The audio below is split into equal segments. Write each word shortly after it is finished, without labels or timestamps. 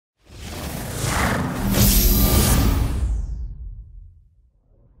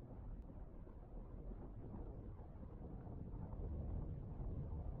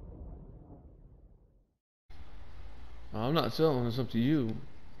I'm not selling. It's up to you.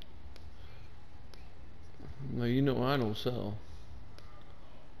 No, you know I don't sell.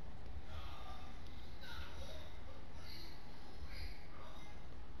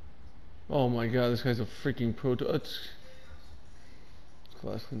 Oh my god, this guy's a freaking pro. It's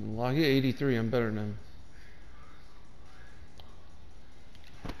class log 83. I'm better than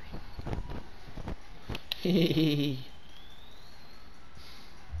him.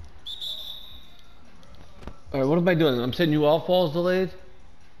 Alright, what am I doing? I'm sending you off balls delayed?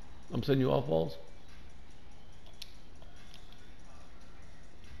 I'm sending you off balls?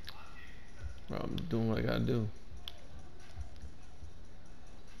 Well, I'm doing what I gotta do.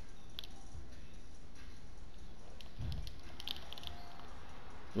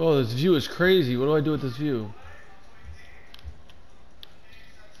 Oh, this view is crazy. What do I do with this view?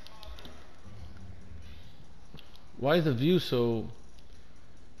 Why is the view so...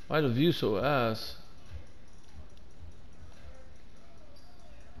 Why is the view so ass?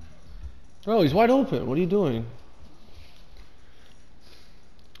 Bro, he's wide open. What are you doing?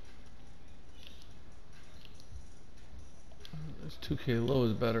 This 2K low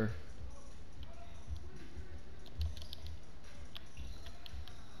is better.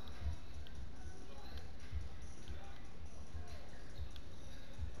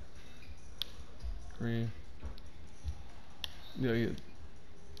 Green. Yeah.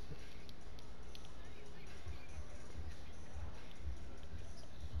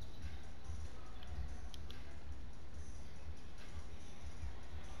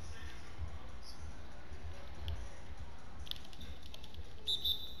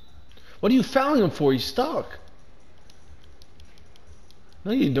 What are you fouling him for? He's stuck.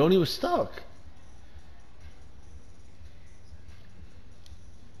 No, you don't. He was stuck.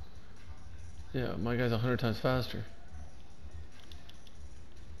 Yeah, my guy's 100 times faster.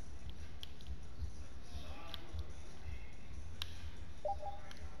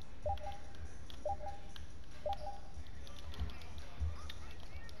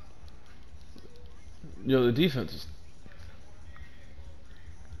 Yo, the defense is...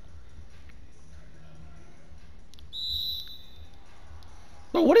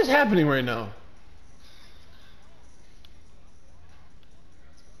 Bro, what is happening right now?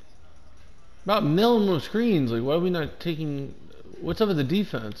 About milling those screens. Like, why are we not taking... What's up with the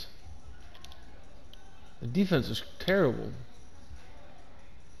defense? The defense is terrible.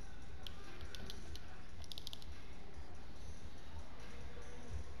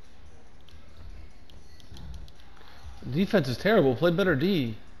 The defense is terrible. Play better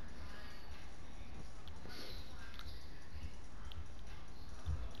D.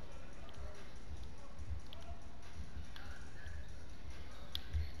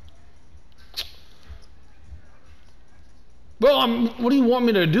 Bro, what do you want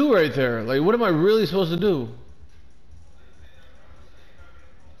me to do right there? Like, what am I really supposed to do?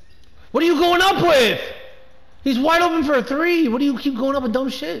 What are you going up with? He's wide open for a 3. What do you keep going up with dumb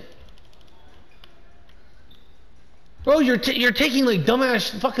shit? Bro, you're taking like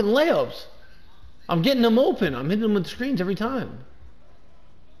dumbass fucking layups. I'm getting them open. I'm hitting them with the screens every time.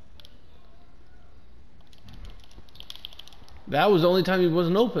 That was the only time he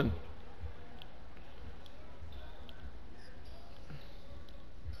wasn't open.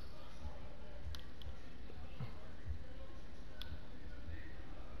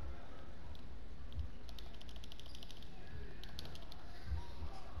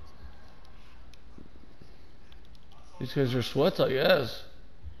 These guys are sweats, I guess.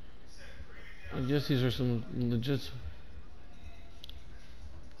 I guess these are some legit.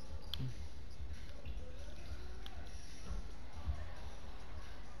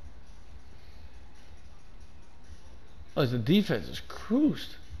 Oh, the defense is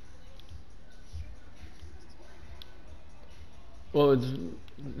cruised. Well,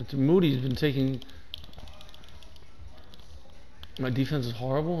 it's Moody's been taking. My defense is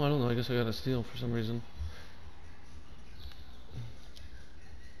horrible. I don't know. I guess I got to steal for some reason.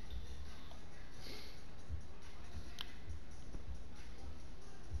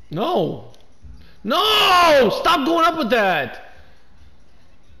 No! No! Stop going up with that!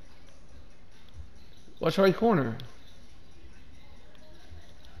 Watch right corner.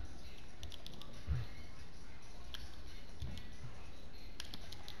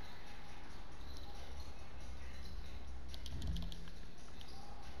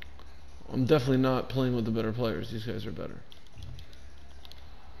 I'm definitely not playing with the better players. These guys are better.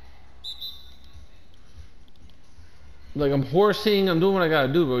 Like, I'm horsing. I'm doing what I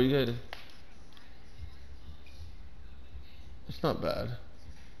gotta do, bro. You gotta... It's not bad.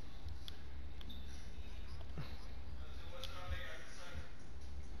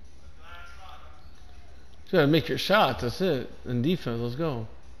 You gotta make your shots, that's it. And defense, let's go.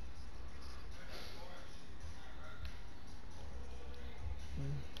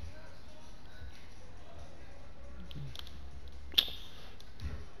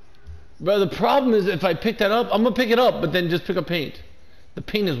 But the problem is if I pick that up, I'm gonna pick it up, but then just pick up paint. The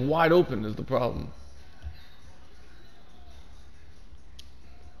paint is wide open is the problem.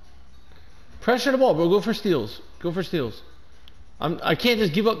 Pressure the ball, bro. Go for steals. Go for steals. I can't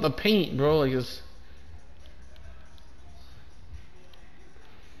just give up the paint, bro. Like this.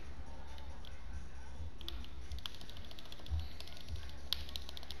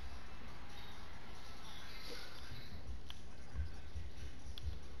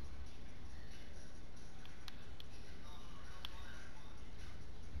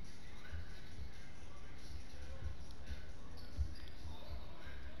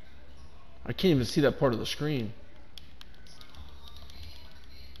 I can't even see that part of the screen.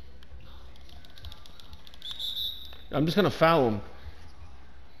 I'm just gonna foul him.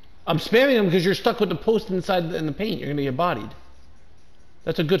 I'm spamming him because you're stuck with the post inside in the paint. You're gonna get bodied.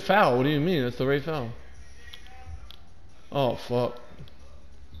 That's a good foul. What do you mean? That's the right foul. Oh fuck.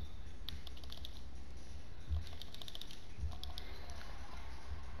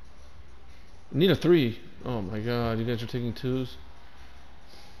 I need a 3. Oh my god, you guys are taking 2s.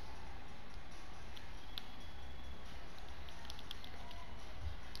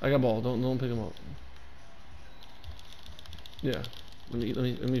 I got ball. Don't pick him up. Yeah. Let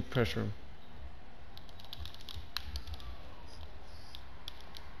me pressure him.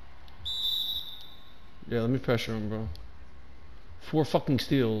 Yeah, let me pressure him, bro. 4 fucking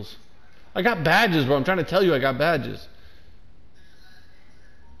steals. I got badges, bro. I'm trying to tell you I got badges.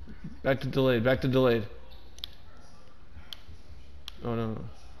 Back to delayed. Back to delayed. Oh no.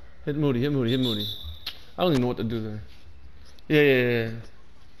 Hit Moody. Hit Moody. Hit Moody. I don't even know what to do there. Yeah.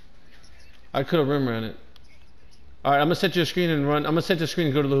 I could have rim ran it. All right, I'm gonna set you a screen and run. I'm gonna set the screen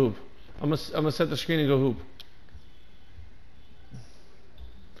and go to the hoop. I'm gonna set the screen and go hoop.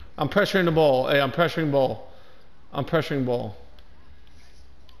 I'm pressuring the ball. Hey, I'm pressuring ball. I'm pressuring ball.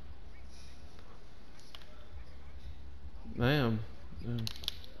 I am. Yeah.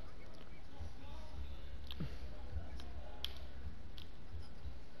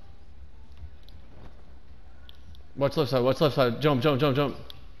 Watch left side. Watch left side. Jump.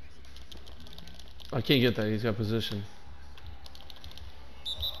 I can't get that. He's got position.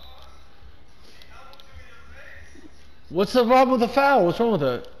 What's the problem with the foul? What's wrong with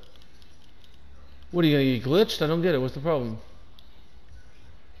that? What are you gonna get glitched? I don't get it. What's the problem?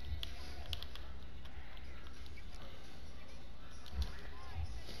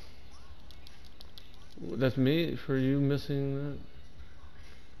 That's me for you missing that.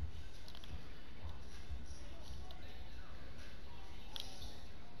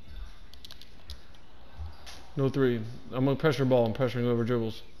 No 3. I'm gonna pressure ball. I'm pressuring over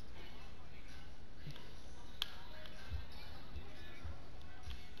dribbles.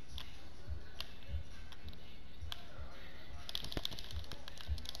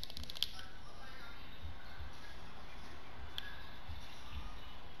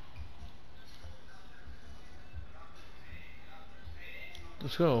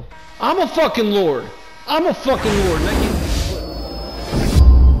 Let's go. I'm a fucking lord. I'm a fucking lord.